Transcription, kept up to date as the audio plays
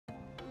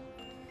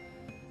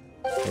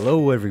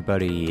Hello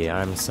everybody,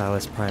 I'm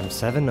Silas Prime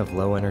 7 of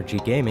Low Energy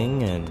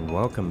Gaming, and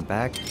welcome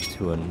back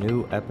to a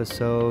new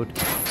episode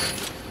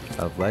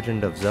of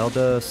Legend of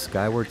Zelda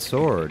Skyward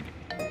Sword.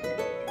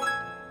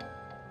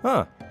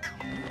 Huh.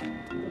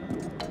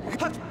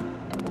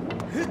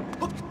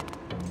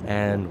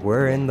 And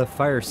we're in the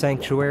Fire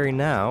Sanctuary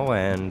now,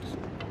 and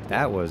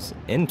that was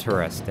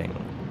interesting.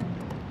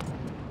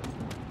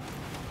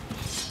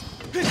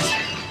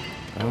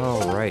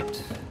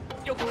 Alright.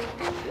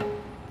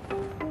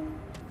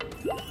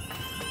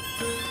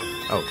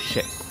 Oh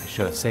shit, I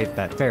should have saved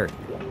that fairy.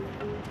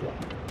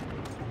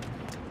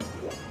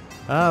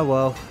 Ah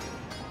well,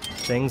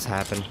 things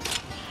happen.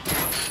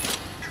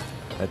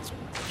 Let's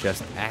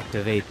just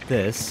activate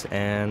this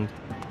and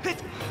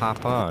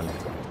hop on.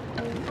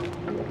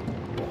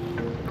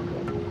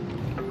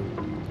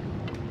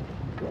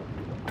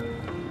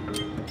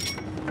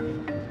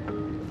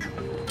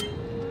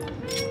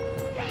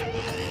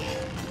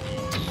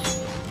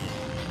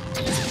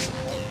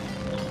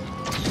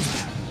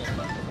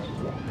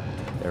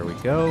 There we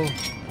go.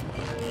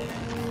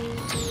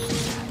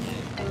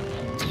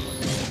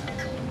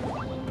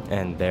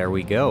 And there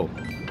we go.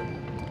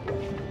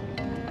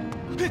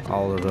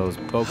 All of those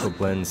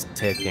bokoblins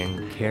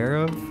taken care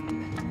of.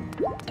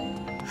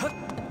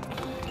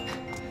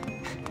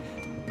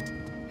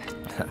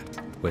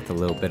 With a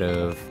little bit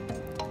of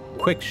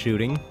quick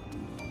shooting.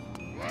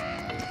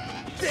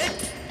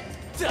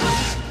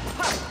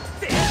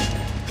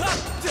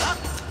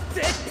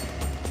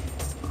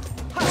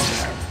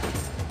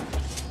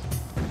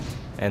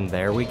 And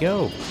there we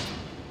go.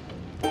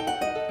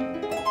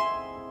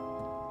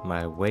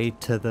 My way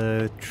to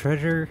the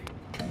treasure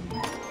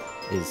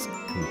is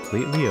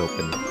completely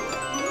open.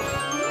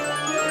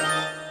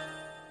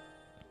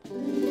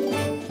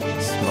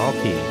 Small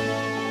key.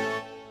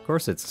 Of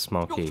course it's a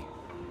small key.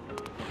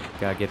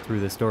 Gotta get through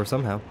this door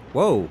somehow.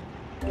 Whoa!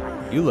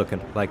 You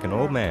looking like an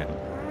old man.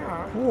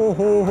 Ho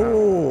ho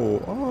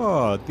ho!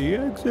 Ah, the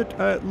exit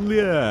at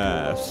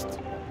last.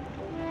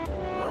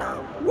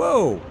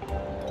 Whoa!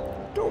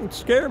 Don't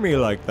scare me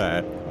like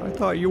that. I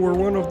thought you were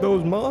one of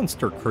those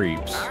monster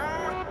creeps.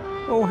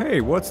 Oh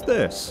hey, what's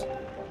this?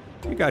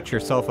 You got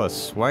yourself a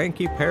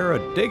swanky pair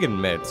of digging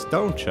mitts,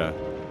 don't ya?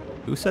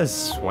 Who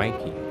says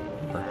swanky?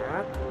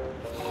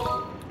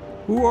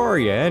 Who are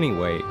you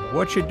anyway?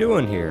 What you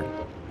doing here?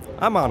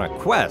 I'm on a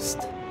quest.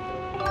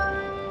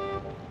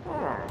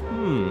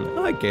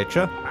 I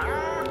getcha.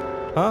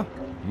 Huh?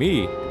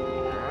 Me?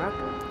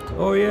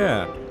 Oh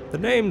yeah, the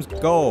name's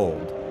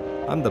Gold.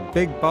 I'm the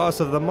big boss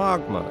of the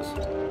Magmas.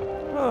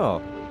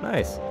 Oh,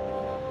 nice.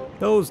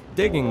 Those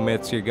digging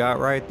mitts you got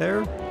right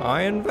there,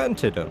 I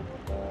invented them.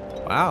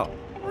 Wow.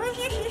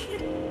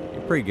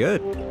 You're pretty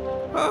good.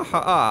 Ha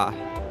ha.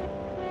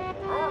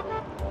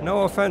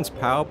 No offense,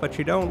 pal, but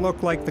you don't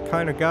look like the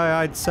kind of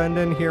guy I'd send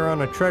in here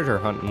on a treasure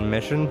hunting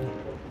mission.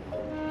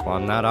 Well,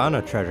 I'm not on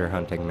a treasure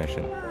hunting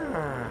mission.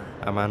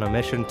 I'm on a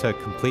mission to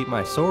complete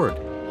my sword.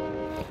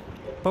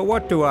 But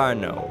what do I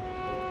know?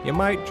 You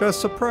might just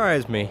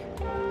surprise me.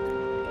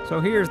 So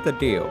here's the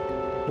deal.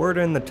 Word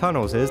in the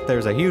tunnels is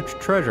there's a huge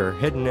treasure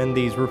hidden in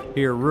these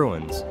here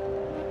ruins.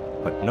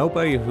 But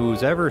nobody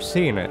who's ever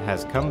seen it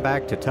has come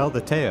back to tell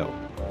the tale.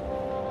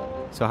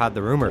 So how'd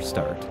the rumors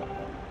start?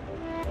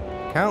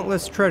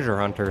 Countless treasure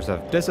hunters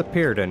have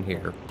disappeared in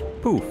here.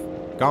 Poof,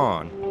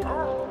 gone.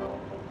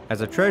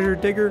 As a treasure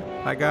digger,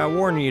 I gotta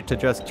warn you to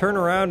just turn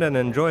around and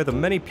enjoy the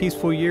many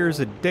peaceful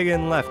years of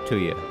digging left to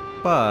you.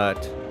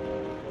 But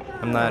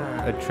I'm not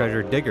a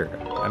treasure digger.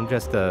 I'm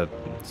just a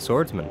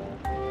swordsman.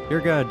 You're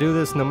gonna do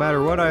this no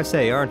matter what I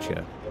say, aren't you?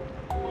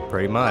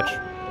 Pretty much.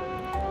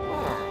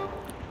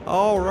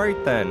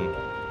 Alright then.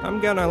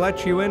 I'm gonna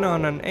let you in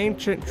on an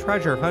ancient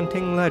treasure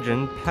hunting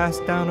legend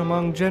passed down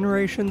among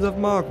generations of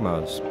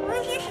Magmas.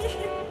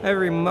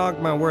 Every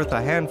Magma worth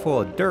a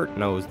handful of dirt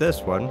knows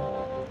this one.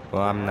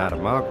 Well, I'm not a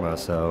Magma,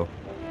 so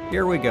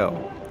here we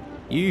go.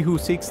 Ye who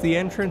seeks the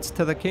entrance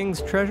to the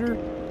king's treasure,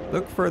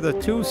 look for the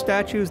two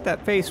statues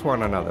that face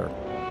one another.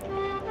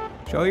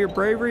 Show your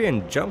bravery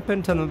and jump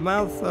into the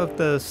mouth of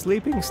the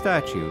sleeping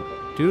statue.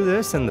 Do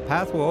this and the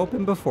path will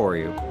open before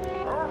you.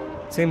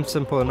 Seems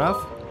simple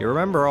enough. You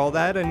remember all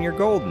that and you're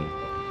golden.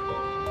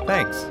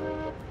 Thanks.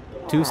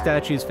 Two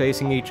statues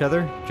facing each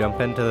other,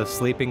 jump into the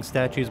sleeping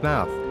statue's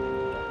mouth.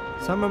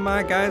 Some of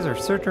my guys are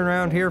searching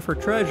around here for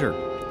treasure.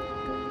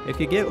 If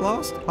you get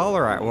lost,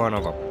 holler at one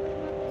of them.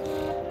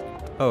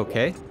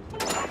 Okay.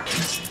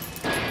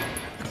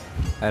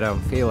 I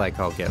don't feel like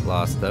I'll get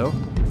lost though.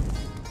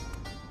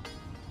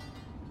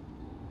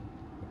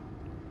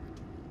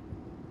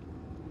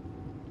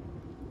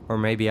 Or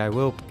maybe I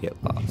will get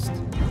lost.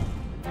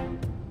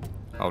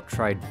 I'll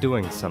try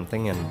doing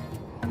something and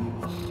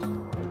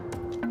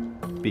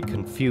be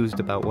confused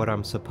about what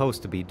I'm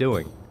supposed to be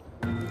doing.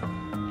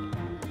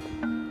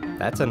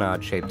 That's an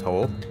odd-shaped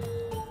hole.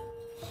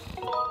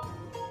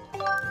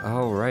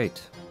 All right.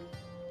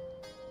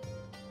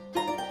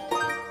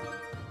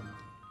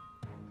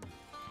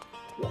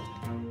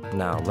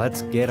 Now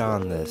let's get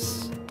on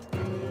this.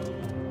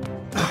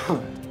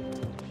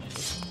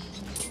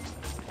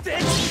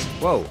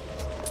 Whoa.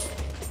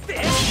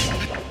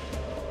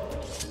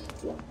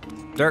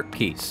 Dirt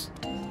keys.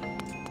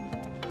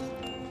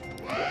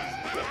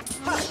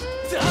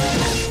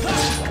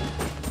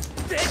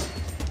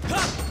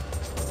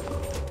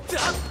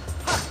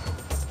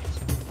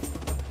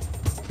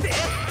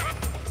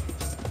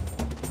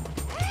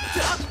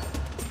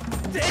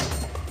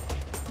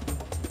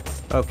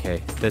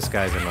 Okay, this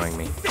guy's annoying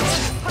me.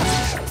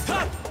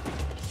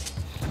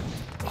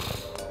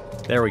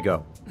 There we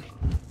go.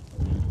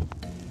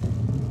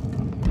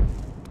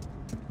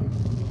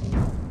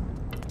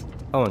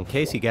 Oh, in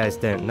case you guys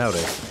didn't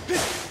notice,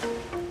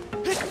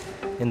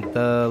 in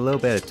the little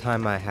bit of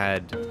time I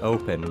had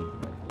open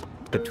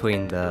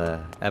between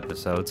the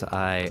episodes,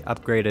 I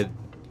upgraded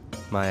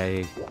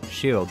my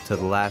shield to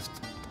the last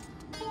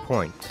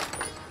point.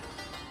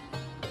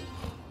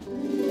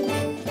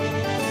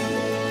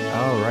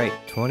 Alright,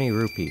 20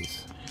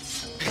 rupees.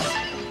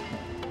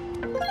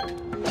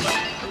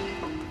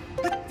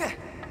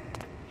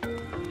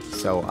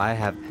 So I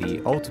have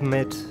the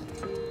ultimate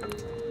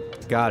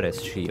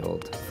goddess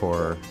shield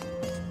for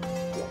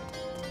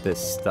this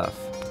stuff.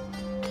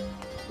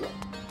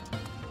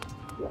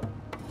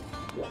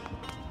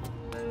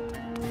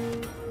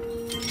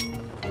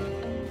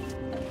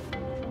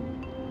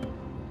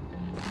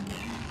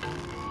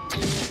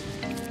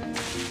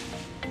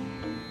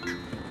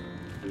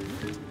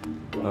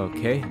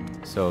 Okay,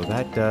 so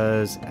that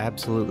does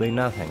absolutely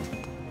nothing.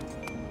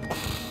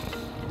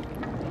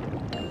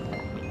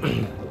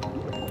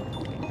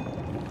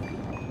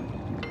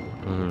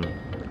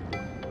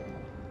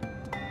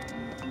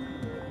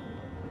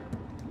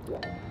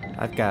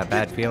 I've got a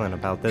bad feeling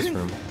about this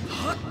room.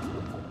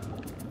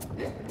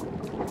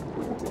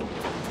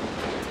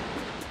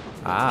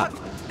 Ah.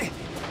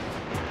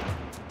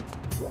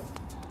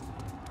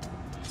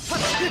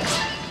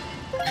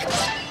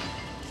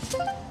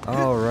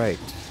 All right.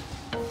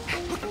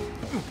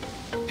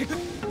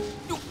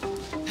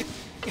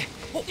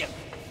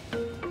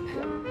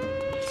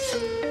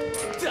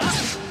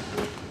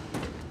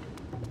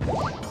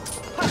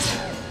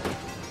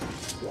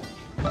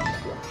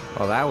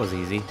 Well, that was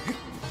easy.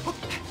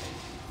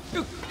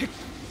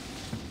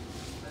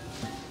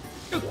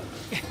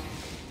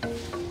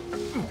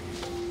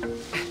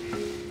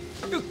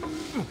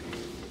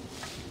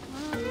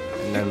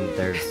 And then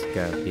there's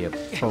gotta be a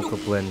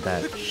Pokeblin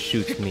that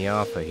shoots me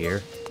off of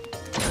here.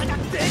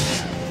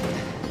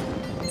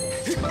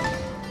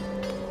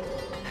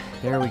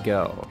 There we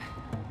go.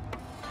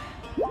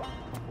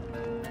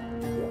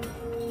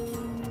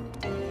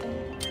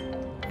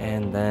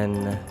 And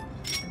then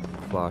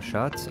claw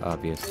shots,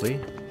 obviously.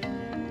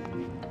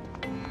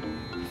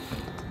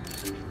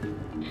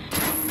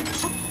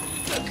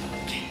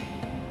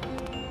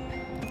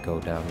 Go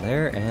down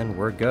there and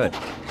we're good.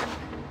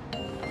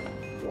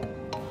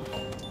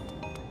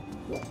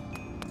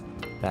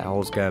 That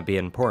hole's gonna be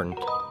important.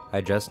 I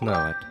just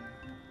know it.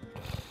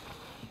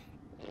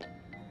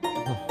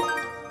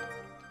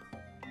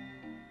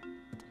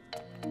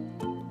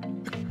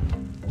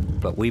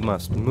 But we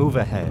must move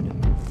ahead.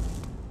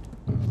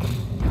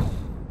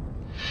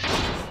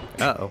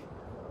 Uh-oh.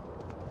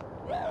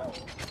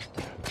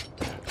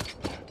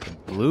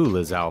 Blue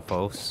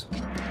Lizalfos.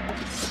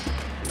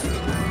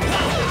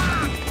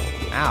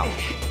 Ow.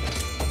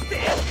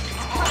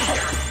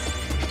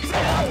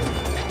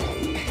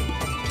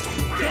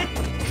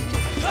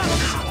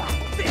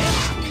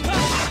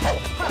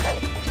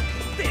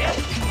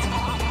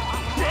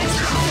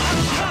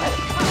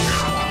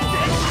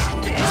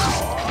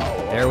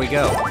 There we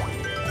go.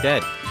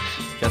 Dead.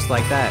 Just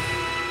like that.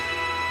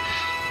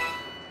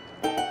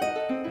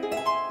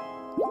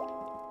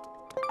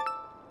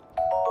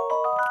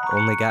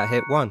 Only got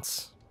hit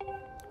once.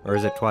 Or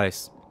is it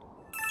twice?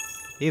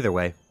 Either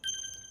way.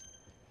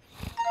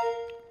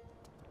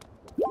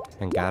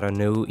 And got a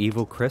new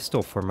evil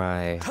crystal for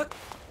my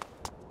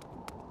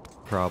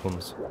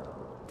problems.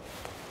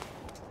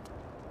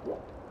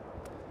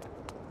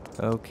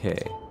 Okay.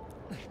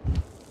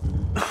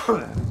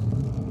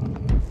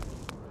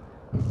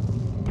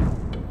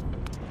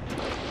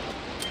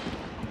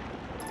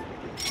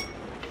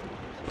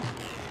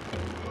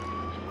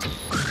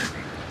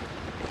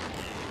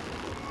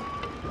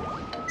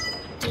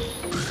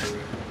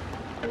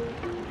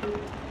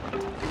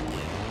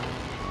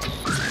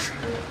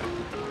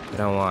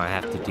 I don't want to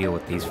have to deal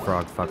with these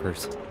frog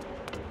fuckers.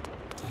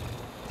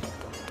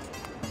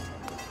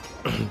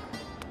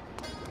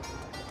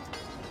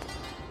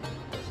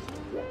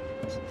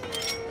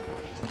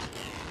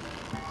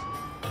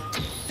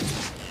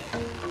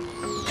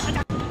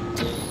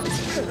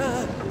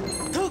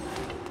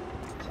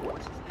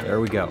 There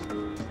we go.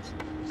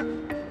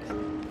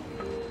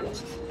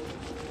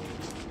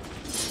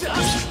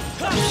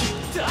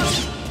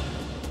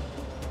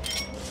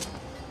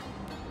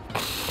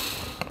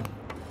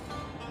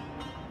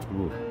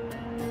 Ooh.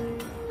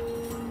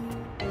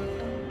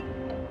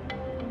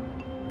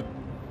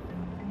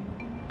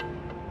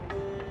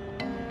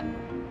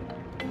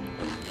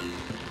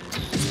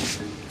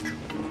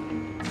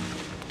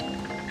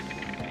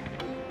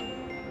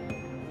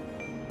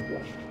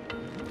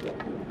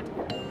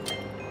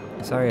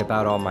 Sorry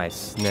about all my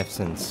sniffs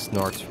and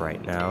snorts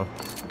right now.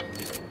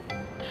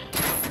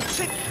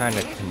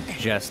 Kinda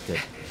congested.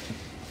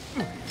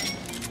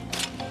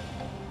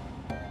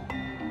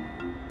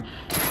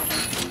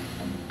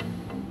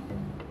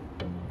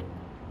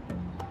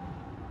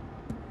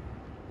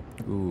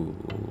 Ooh,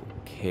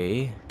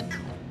 okay.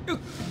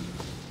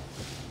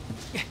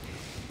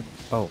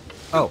 Oh,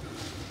 oh,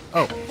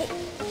 oh.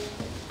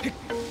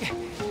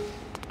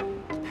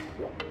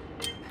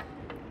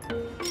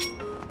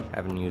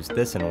 Haven't used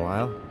this in a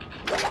while.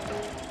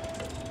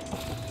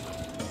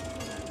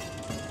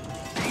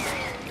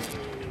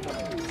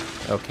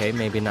 Okay,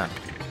 maybe not.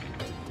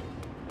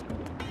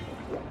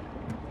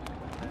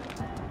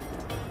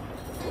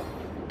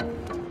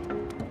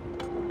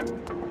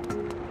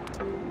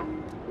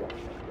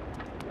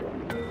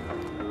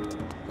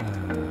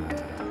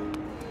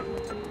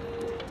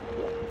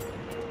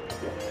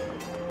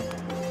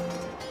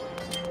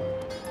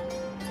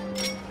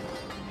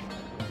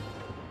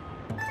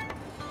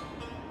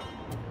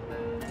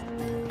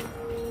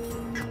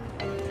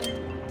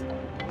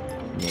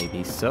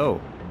 Maybe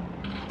so.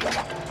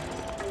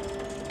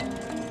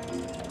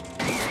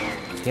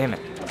 Damn it.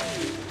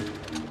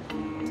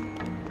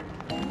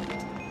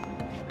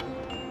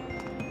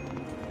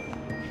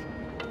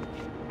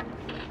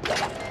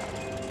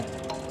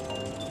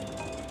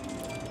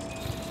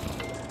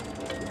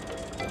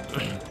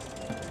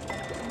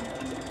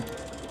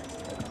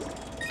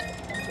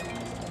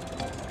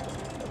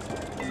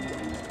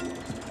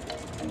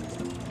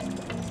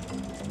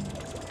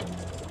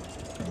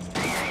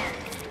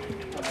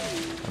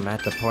 I'm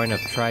at the point of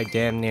try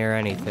damn near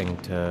anything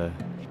to...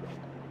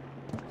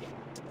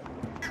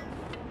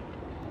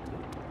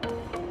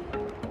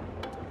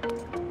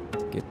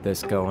 get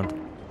this going.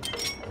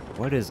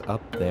 What is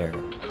up there?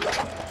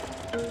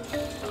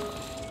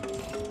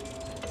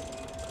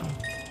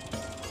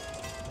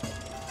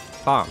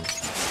 Bombs.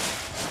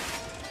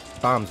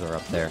 Bombs are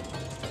up there.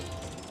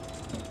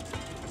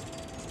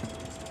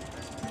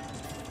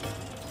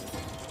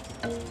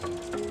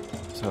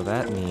 So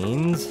that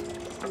means...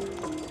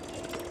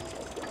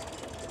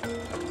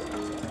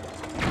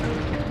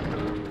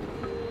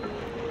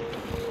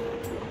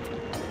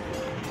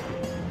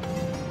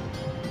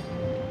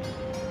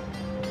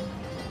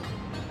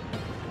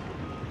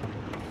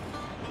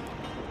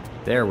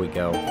 there we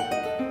go.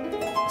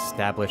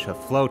 Establish a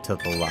flow to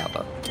the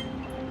lava.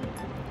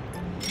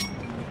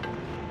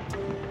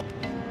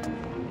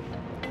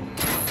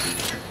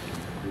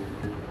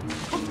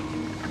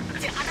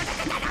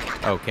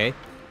 Okay.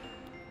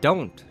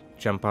 Don't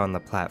jump on the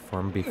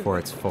platform before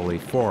it's fully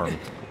formed.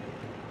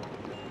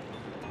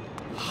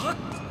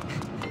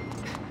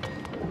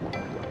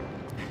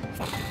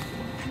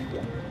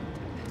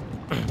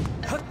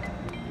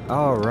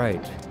 All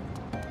right.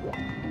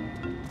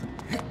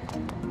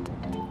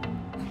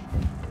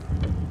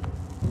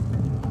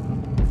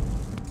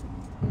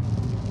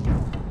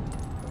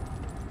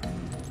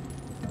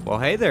 Well,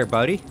 hey there,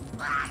 buddy.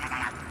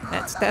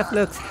 That stuff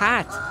looks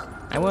hot.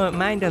 I won't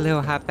mind a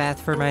little hot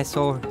bath for my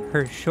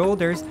her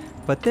shoulders,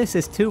 but this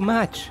is too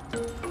much.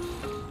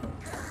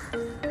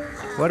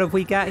 What have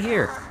we got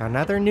here?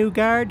 Another new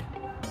guard?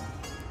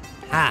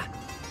 Ha!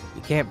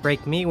 You can't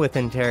break me with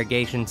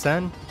interrogation,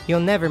 son. You'll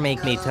never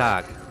make me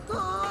talk.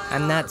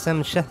 I'm not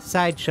some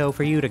sideshow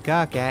for you to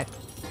gawk at.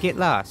 Get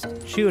lost.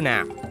 Shoo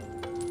now.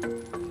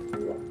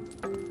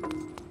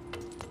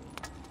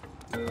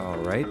 All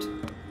right.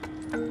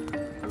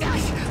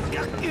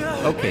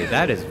 Okay,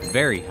 that is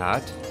very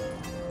hot.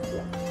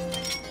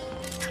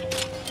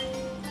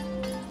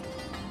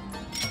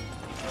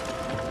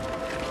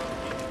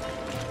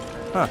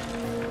 Huh.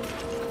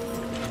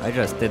 I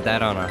just did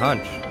that on a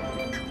hunch.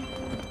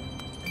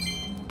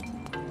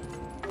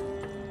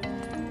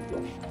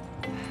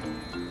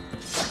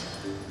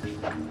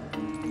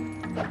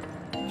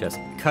 Just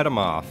cut him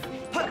off.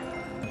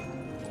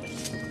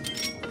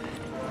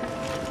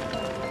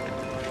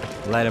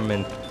 Let him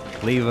in,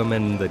 leave him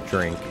in the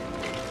drink.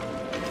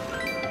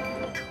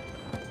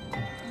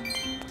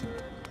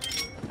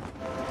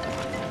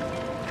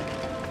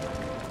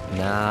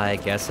 Nah, I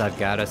guess I've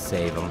gotta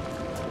save him.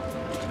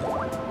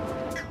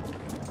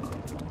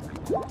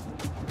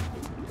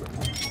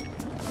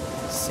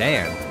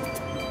 Sand.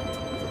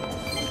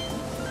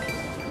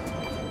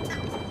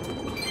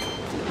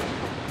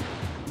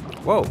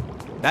 Whoa,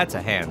 that's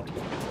a hand.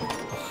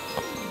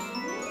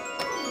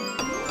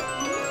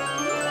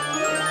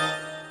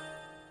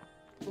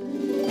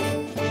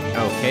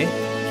 Okay,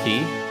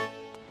 key.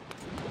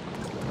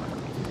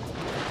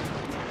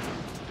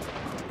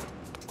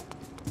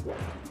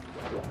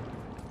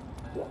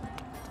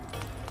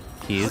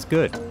 Key is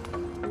good.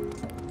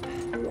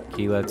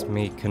 Key lets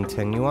me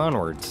continue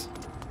onwards.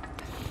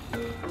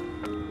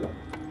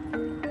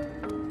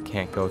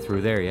 Can't go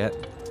through there yet.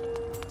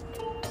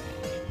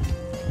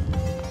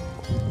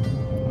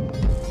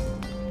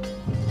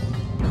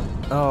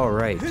 All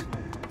right.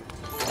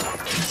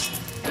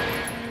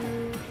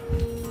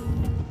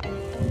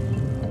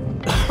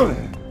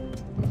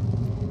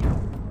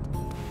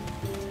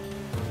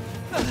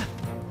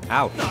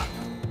 Ouch.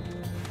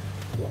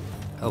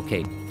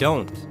 Okay,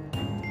 don't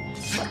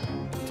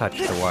touch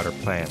the water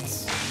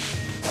plants.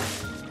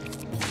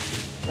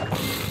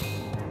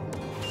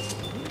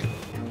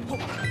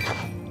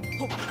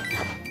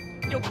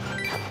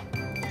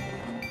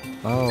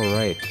 All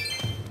right.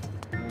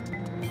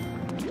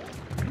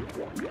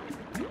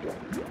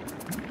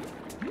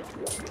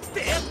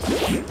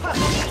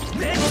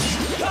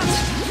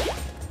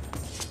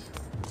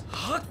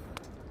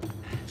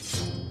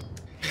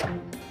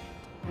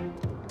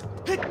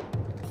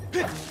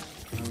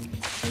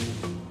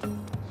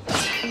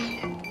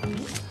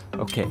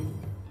 Okay.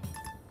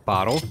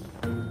 Bottle.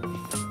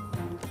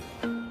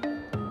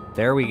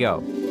 There we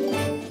go.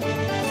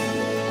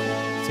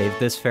 Save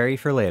this fairy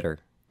for later.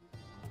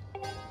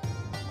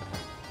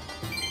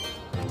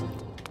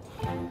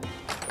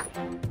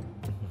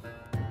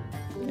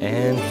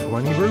 And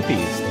 20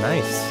 rupees.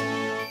 Nice.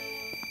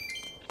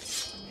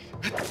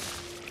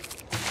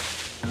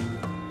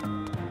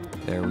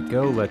 There we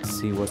go. Let's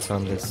see what's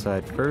on this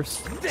side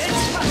first.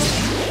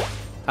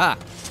 Ah!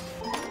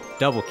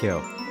 Double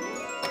kill.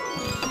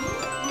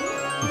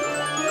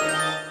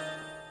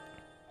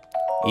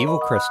 Evil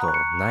crystal.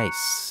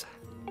 Nice.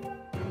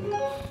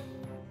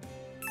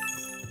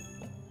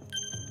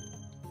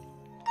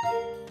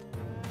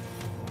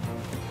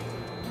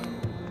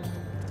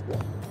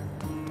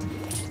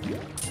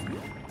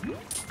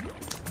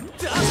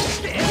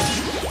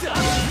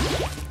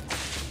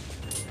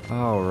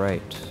 All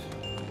right.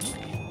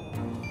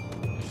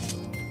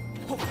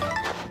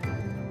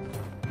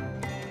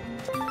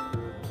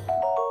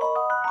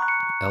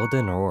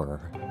 Elden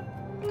ore.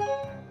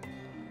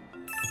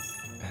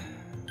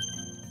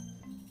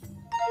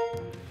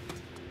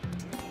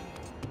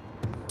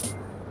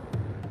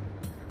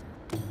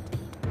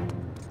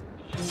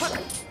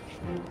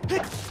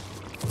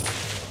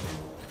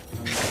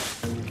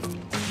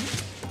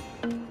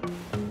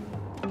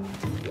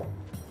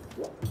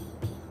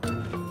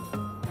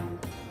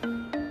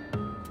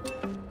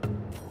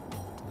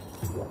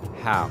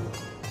 How?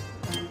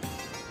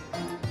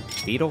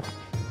 Beetle?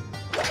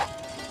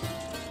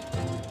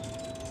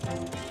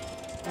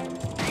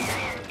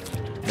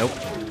 Nope.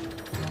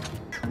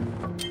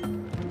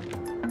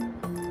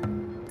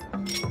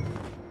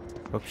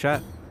 Hook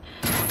shot?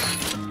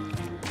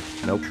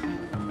 Nope.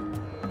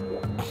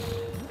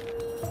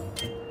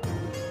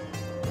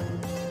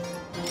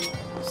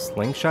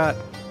 Slingshot?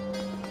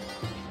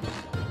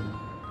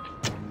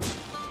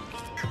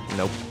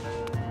 Nope.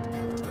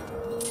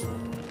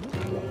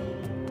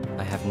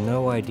 I have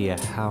no idea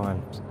how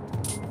I'm...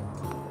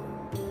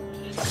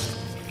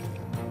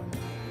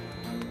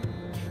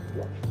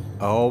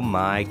 Oh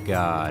my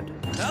god.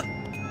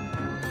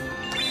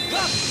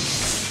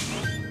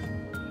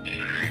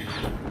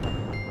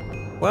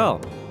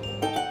 Well.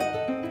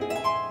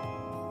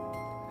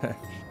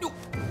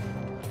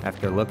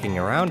 After looking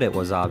around, it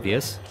was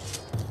obvious.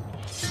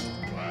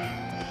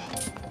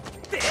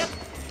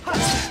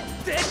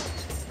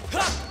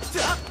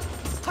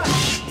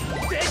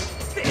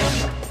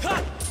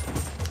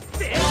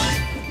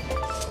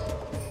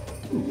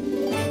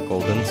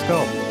 Golden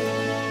skull.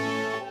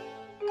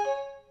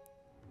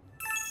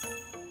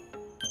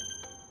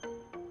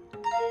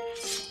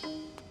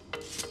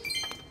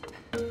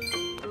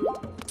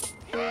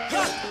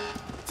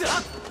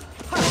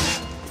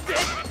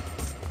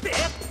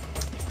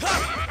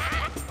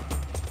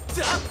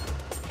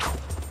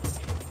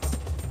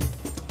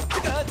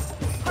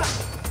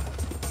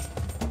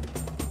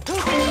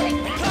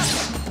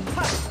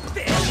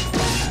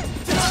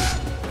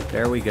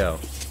 There we go.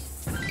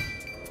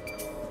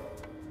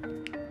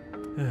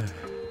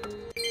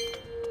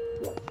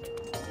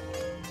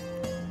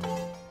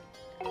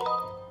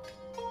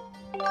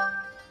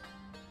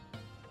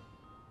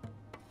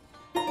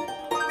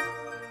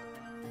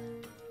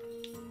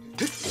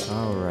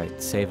 All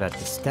right, save at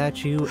the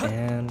statue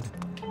and...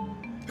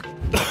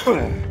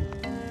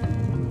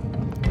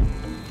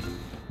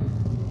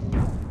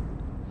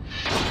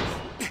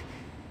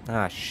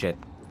 Ah, shit.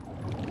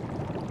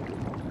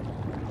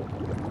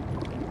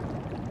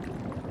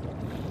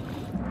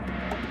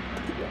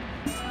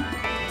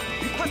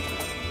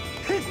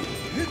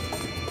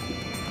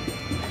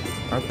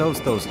 Aren't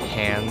those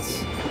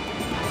hands?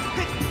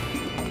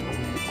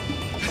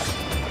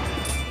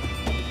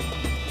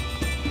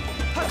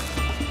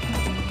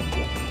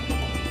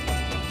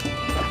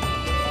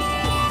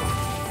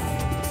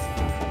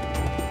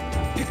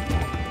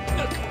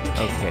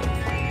 Okay.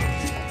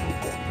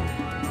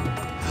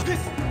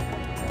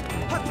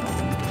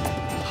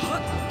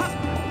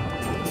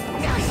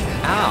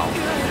 Ow!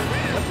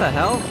 What the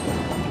hell?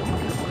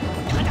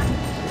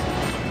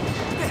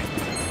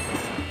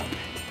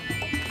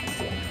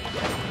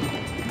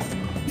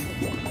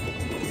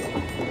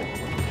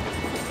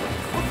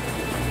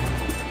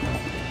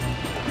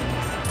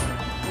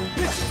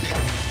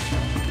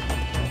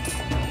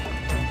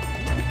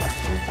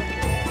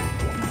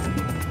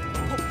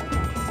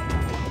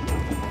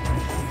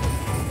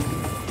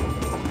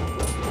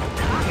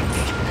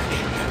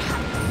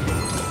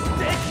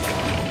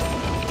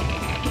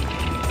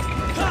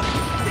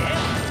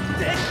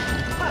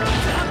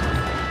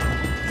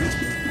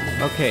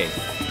 Okay. I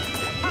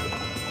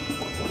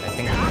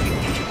think...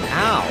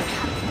 Ow!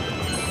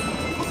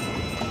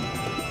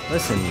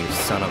 Listen, you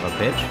son of a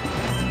bitch.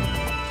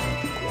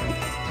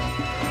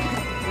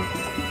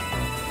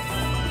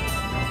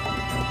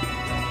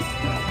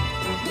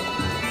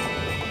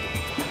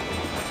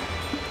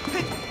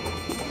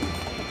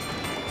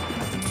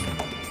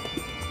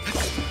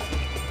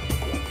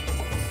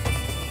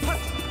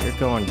 You're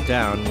going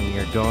down, and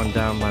you're going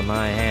down by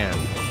my hand.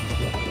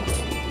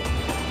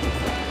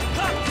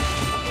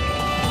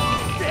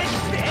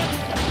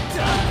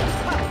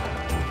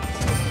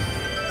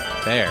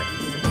 There.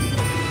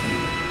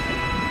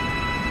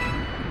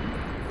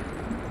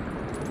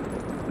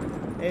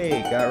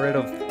 Hey, got rid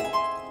of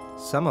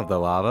some of the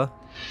lava.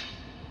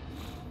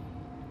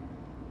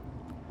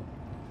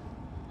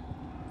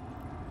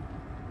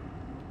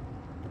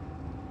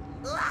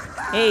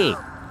 Hey,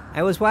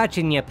 I was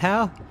watching you,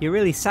 pal. You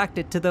really socked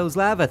it to those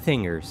lava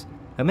thingers.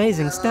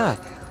 Amazing stuff.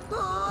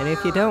 And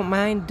if you don't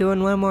mind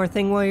doing one more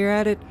thing while you're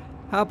at it,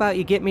 how about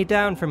you get me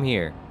down from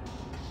here?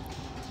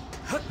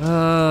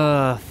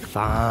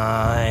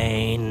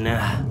 Fine.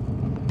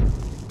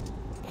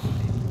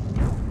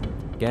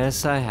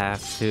 Guess I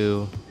have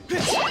to.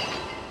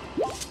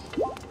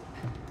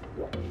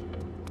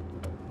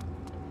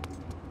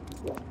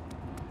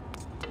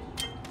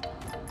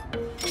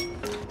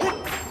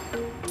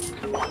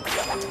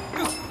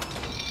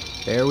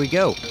 There we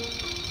go.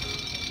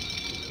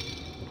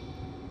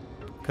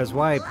 'Cause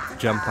why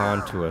jump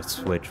onto a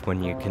switch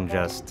when you can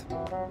just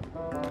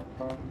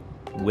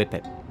whip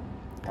it?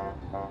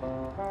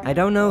 I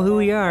don't know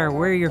who you are or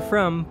where you're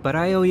from, but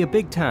I owe you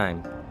big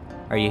time.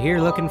 Are you here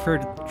looking for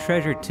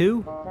treasure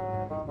too?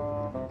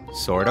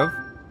 Sort of.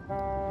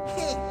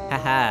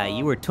 Haha,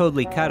 you were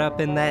totally caught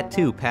up in that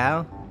too,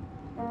 pal.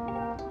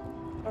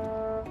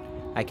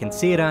 I can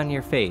see it on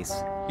your face.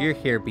 You're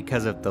here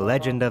because of the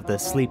legend of the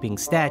sleeping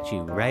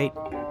statue, right?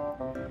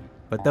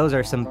 But those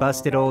are some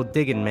busted old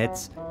digging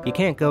mitts. You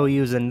can't go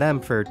using them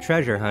for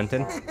treasure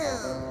hunting.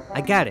 I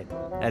got it.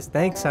 As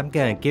thanks, I'm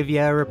gonna give you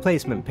a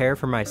replacement pair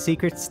for my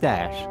secret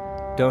stash.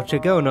 Don't you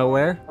go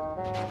nowhere.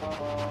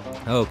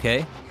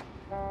 Okay.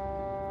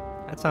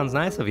 That sounds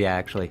nice of you,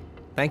 actually.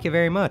 Thank you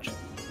very much.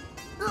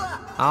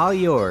 All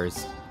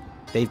yours.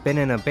 They've been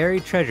in a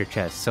buried treasure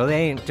chest, so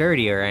they ain't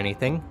dirty or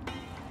anything.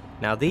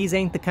 Now these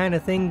ain't the kind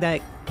of thing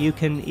that you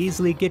can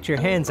easily get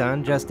your hands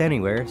on just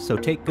anywhere, so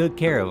take good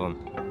care of them.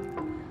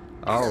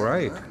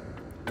 Alright.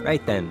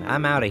 Right then,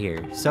 I'm out of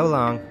here. So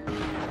long.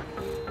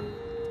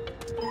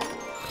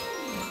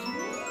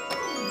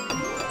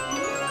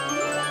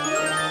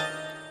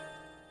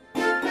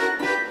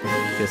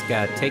 Just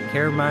gotta take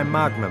care of my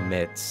magma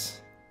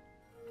mitts.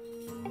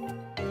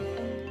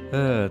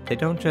 They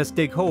don't just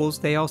dig holes,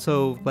 they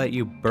also let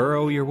you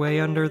burrow your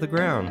way under the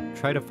ground.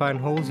 Try to find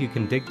holes you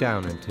can dig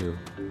down into.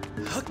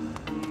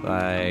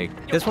 Like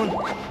this one?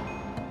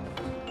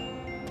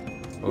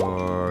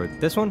 Or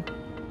this one?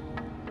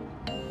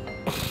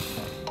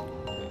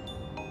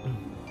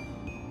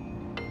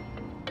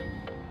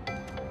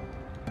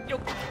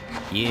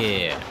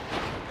 Yeah.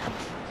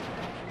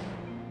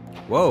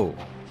 Whoa.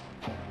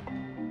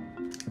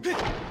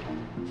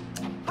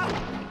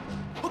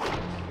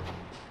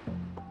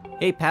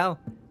 Hey pal,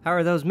 how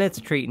are those mitts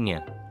treating you?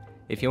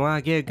 If you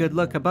want to get a good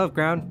look above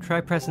ground, try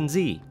pressing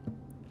Z.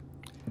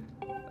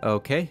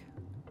 Okay.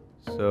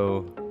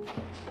 So...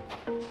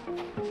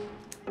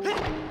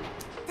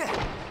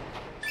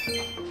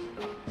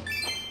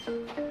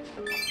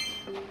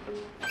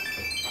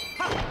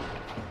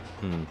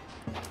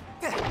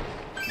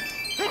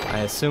 I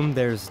assume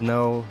there's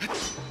no...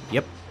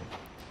 Yep.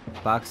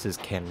 Boxes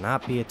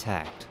cannot be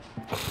attacked.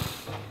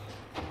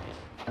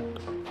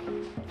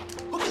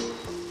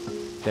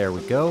 There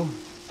we go.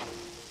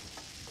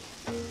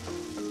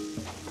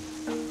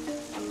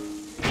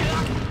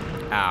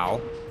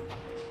 Ow.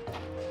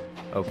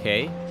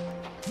 Okay.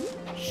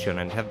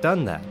 Shouldn't have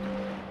done that.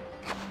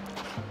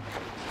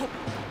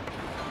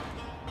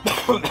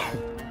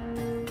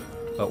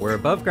 But we're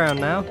above ground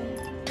now.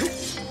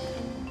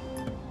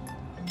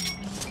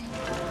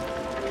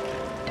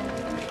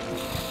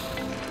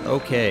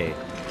 Okay.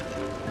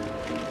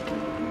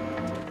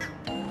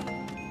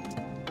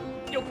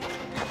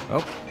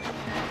 Oh.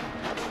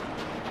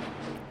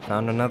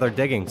 Found another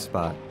digging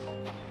spot.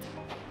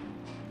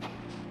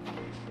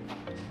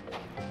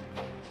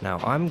 Now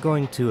I'm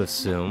going to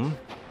assume...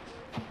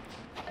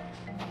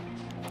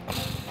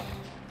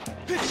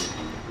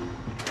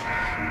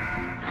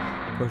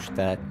 Push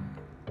that.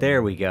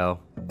 There we go.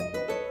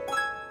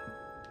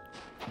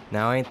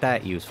 Now ain't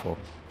that useful.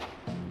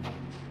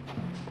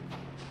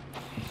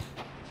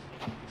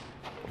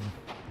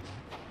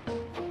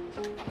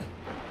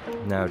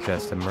 Now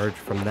just emerge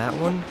from that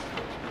one.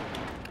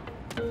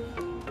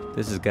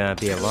 This is gonna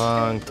be a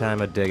long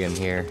time of digging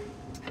here.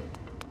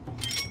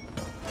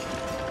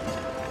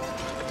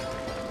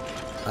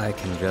 I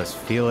can just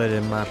feel it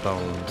in my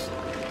bones.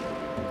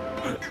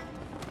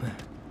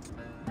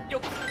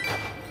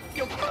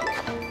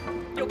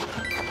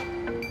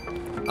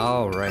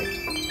 All right.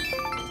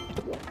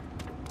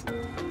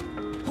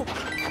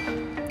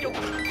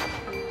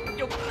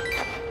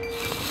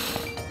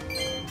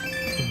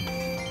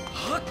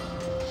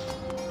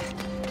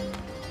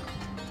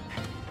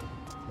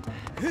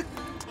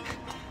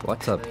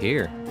 What's up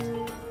here?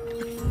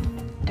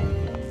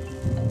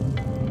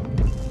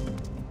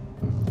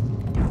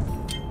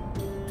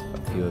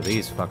 A few of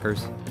these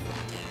fuckers.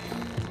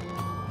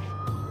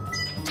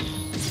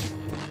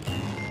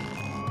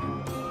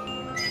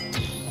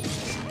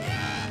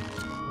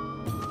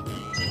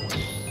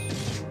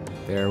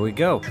 There we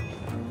go.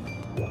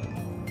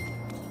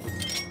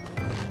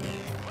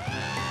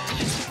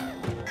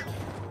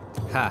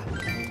 Ha!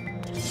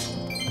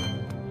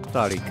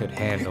 Thought he could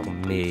handle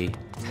me.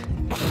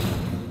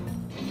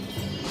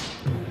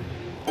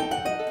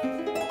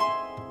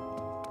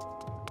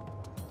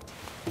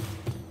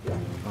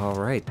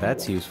 Alright,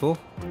 that's useful.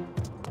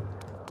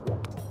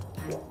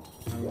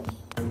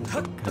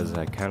 Because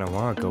I kind of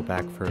want to go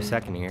back for a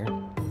second here.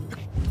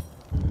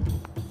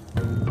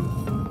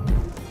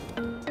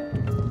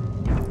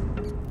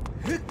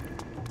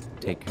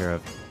 Take care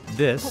of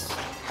this.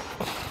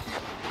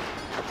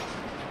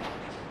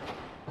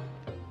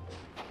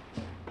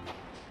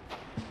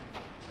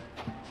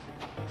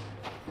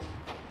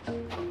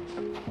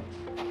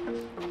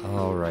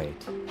 All right.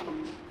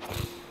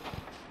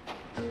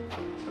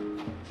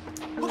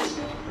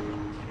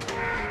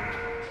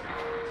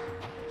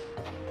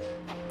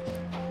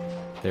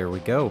 There we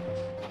go.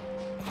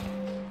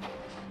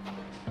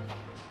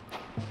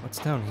 What's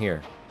down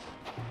here?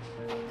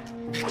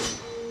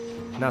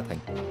 Nothing.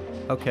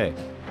 Okay.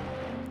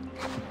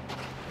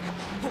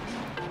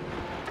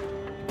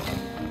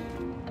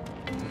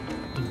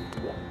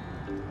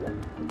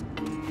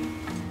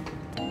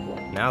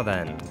 Now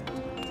then.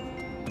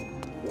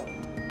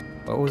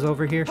 What was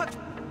over here?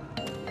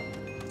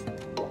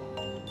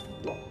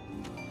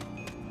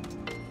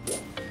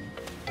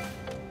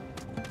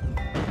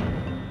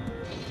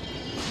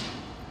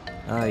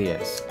 Ah,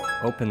 yes.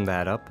 Open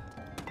that up.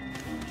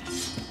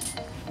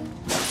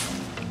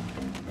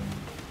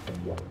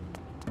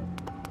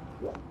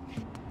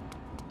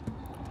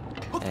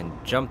 And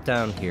jump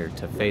down here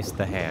to face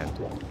the hand.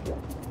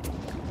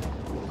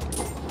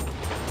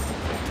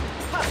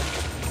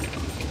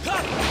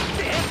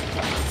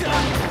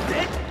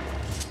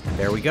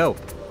 There we go.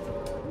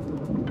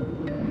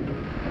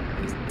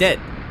 He's dead.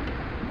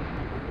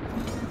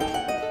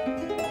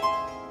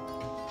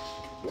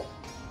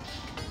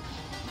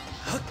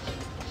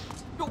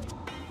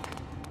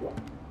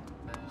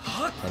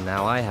 And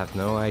now I have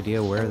no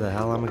idea where the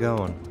hell I'm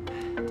going.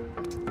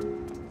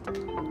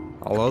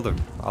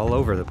 All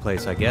over the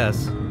place, I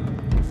guess. Ooh.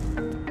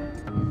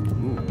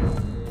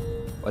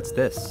 What's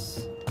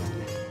this?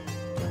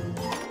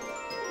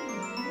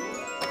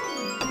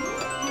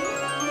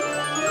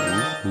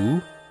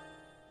 Ooh.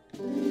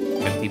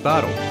 Empty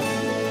bottle.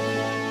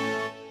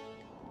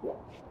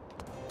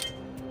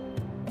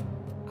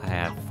 I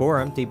have 4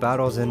 empty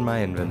bottles in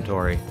my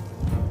inventory.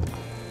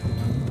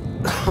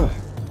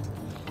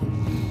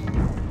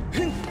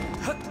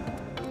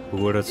 Who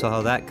would have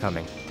saw that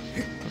coming?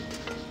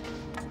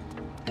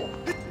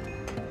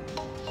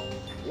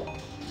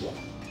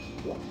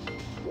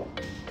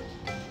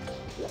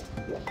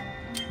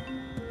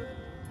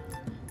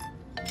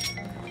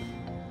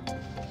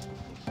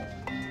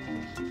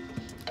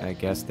 I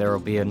guess there will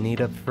be a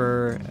need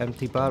for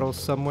empty bottles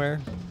somewhere.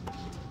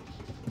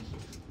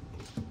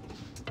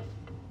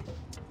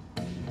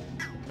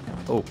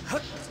 Oh.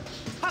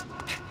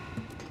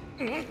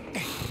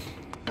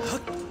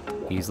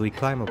 Easily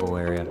climbable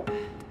area.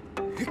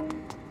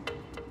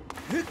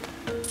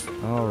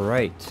 All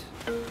right.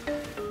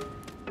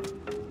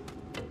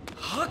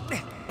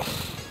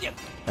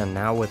 And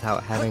now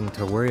without having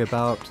to worry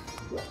about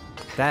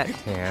that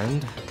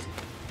hand,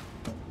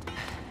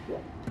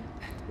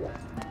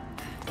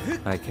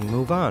 I can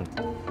move on.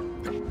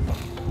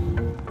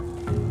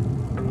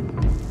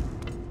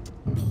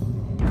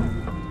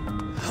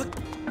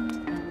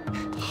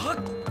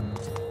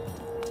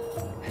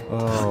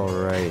 All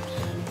right.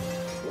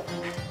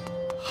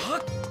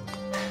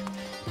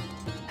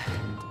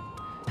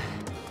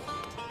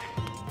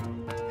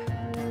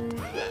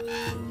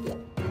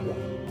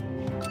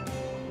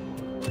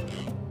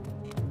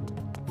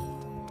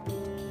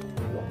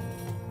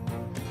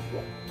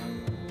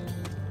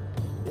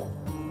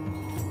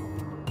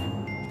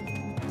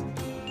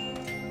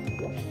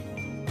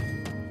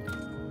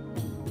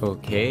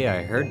 Okay,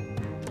 I heard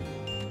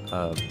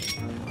a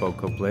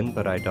bokoblin,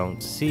 but I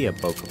don't see a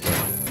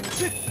bokoblin.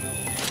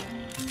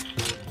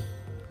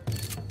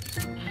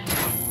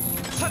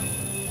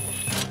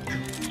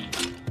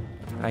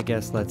 I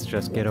guess let's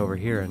just get over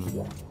here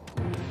and...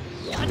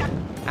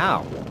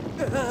 Ow!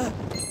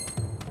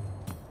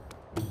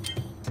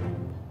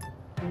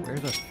 Where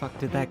the fuck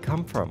did that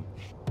come from?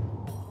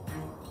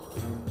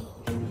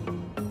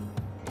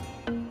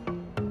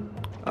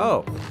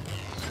 Oh!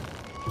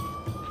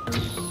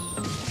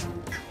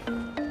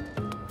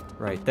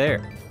 Right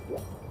there.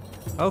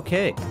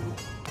 Okay.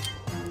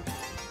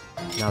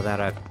 Now that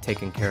I've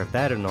taken care of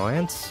that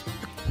annoyance...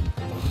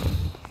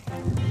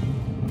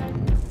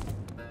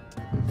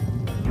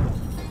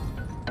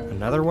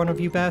 Another one of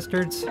you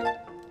bastards?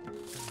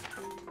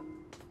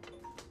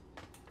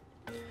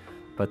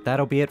 But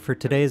that'll be it for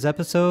today's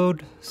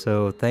episode,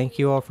 so thank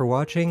you all for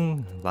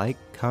watching. Like,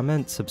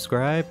 comment,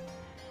 subscribe,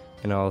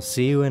 and I'll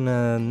see you in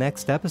the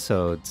next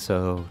episode,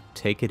 so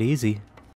take it easy.